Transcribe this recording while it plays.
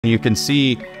You can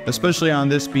see, especially on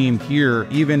this beam here,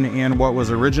 even in what was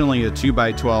originally a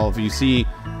 2x12, you see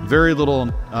very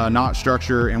little knot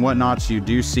structure, and what knots you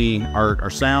do see are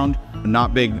sound,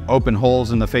 not big open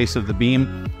holes in the face of the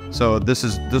beam. So this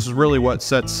is really what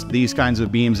sets these kinds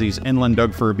of beams, these inland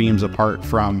dug fir beams, apart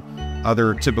from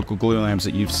other typical glue lambs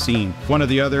that you've seen. One of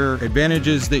the other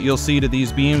advantages that you'll see to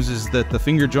these beams is that the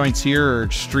finger joints here are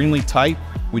extremely tight.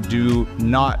 We do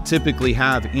not typically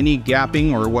have any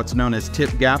gapping, or what's known as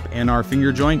tip gap, in our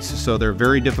finger joints, so they're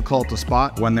very difficult to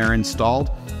spot when they're installed.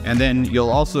 And then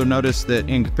you'll also notice that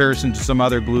in comparison to some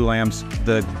other glue lambs,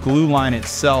 the glue line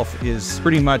itself is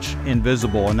pretty much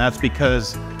invisible, and that's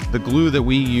because the glue that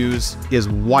we use is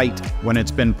white when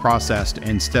it's been processed,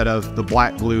 instead of the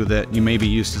black glue that you may be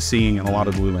used to seeing in a lot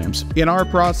of glue lamps. In our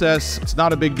process, it's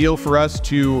not a big deal for us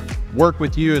to work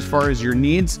with you as far as your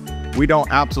needs. We don't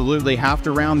absolutely have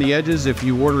to round the edges. If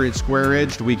you order it square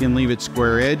edged, we can leave it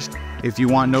square edged. If you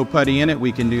want no putty in it,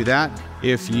 we can do that.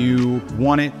 If you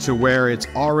want it to where it's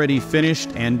already finished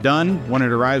and done when it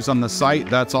arrives on the site,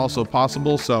 that's also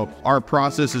possible. So our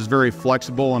process is very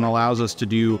flexible and allows us to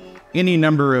do any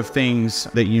number of things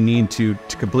that you need to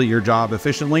complete your job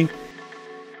efficiently.